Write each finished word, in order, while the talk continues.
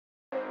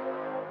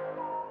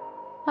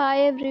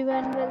Hi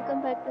everyone,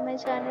 welcome back to my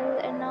channel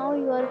and now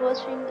you are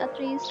watching a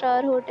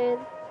 3-star hotel.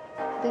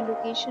 The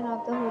location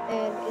of the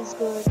hotel is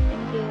good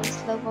and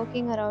guests love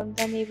walking around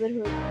the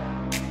neighborhood.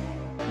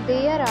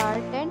 There are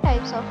 10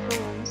 types of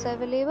rooms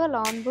available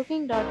on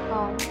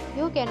booking.com.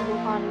 You can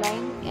book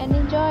online and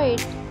enjoy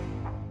it.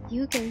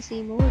 You can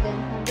see more than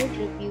 100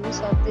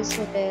 reviews of this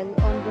hotel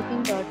on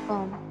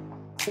booking.com.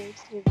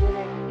 Its review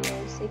rating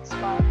is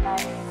 6.9,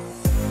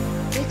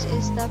 which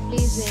is the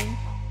pleasing.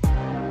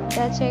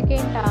 The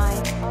check-in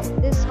time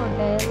of this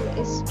hotel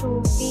is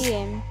 2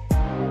 p.m.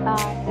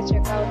 and the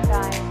checkout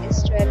time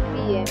is 12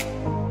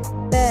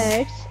 p.m.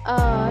 Pets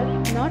are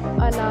not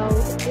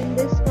allowed in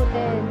this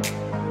hotel.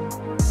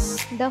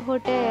 The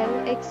hotel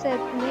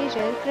accepts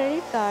major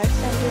credit cards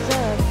and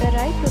reserves the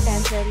right to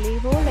temporarily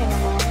hold an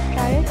amount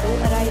prior to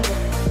arrival.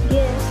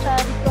 Guests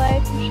are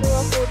required to show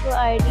a photo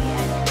ID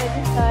and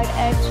credit card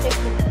at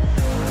check-in.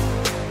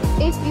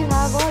 If you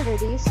have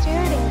already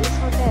stayed in this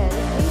hotel,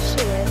 please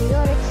share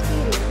your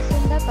experience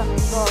in the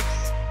comment box.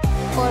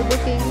 For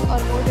booking or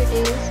more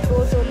details,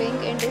 go to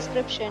link in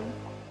description.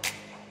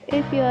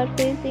 If you are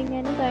facing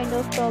any kind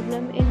of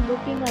problem in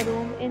booking a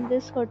room in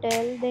this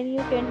hotel, then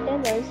you can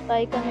tell us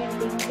by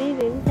commenting. We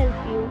will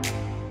help you.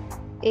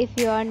 If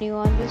you are new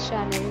on this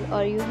channel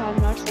or you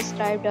have not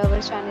subscribed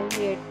our channel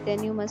yet,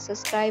 then you must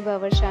subscribe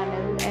our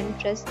channel and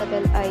press the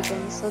bell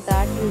icon so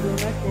that you do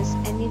not miss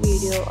any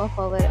video of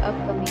our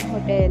upcoming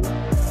hotel.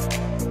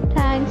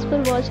 Thanks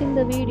for watching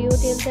the video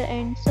till the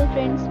end. So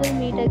friends, will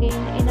meet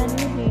again in a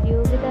new video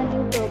with a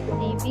new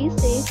property. Be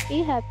safe,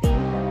 be happy.